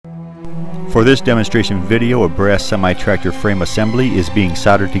For this demonstration video, a brass semi-tractor frame assembly is being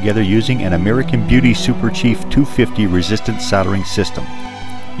soldered together using an American Beauty SC250 resistant soldering system.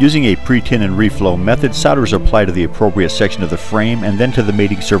 Using a pre-tin and reflow method, solder is applied to the appropriate section of the frame and then to the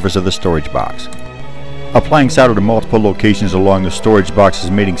mating surface of the storage box. Applying solder to multiple locations along the storage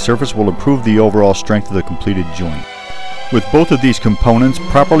box's mating surface will improve the overall strength of the completed joint. With both of these components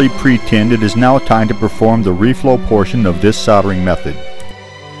properly pre-tinned, it is now time to perform the reflow portion of this soldering method.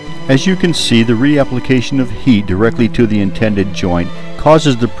 As you can see, the reapplication of heat directly to the intended joint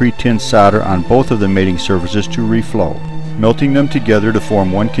causes the pre-tinned solder on both of the mating surfaces to reflow, melting them together to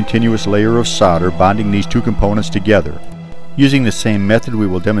form one continuous layer of solder, bonding these two components together. Using the same method, we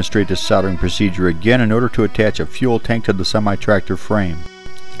will demonstrate this soldering procedure again in order to attach a fuel tank to the semi-tractor frame.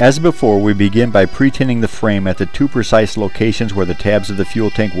 As before, we begin by pre-tinning the frame at the two precise locations where the tabs of the fuel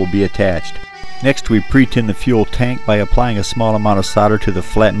tank will be attached. Next, we pre-tin the fuel tank by applying a small amount of solder to the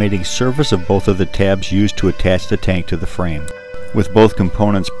flat mating surface of both of the tabs used to attach the tank to the frame. With both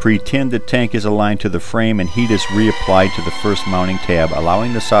components pre-tinned, the tank is aligned to the frame and heat is reapplied to the first mounting tab,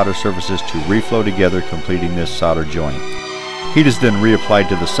 allowing the solder surfaces to reflow together, completing this solder joint. Heat is then reapplied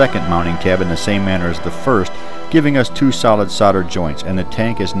to the second mounting tab in the same manner as the first, giving us two solid solder joints, and the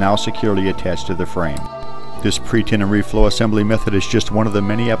tank is now securely attached to the frame. This pre-tin and reflow assembly method is just one of the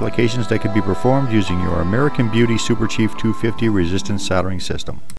many applications that can be performed using your American Beauty SC250 resistance soldering system.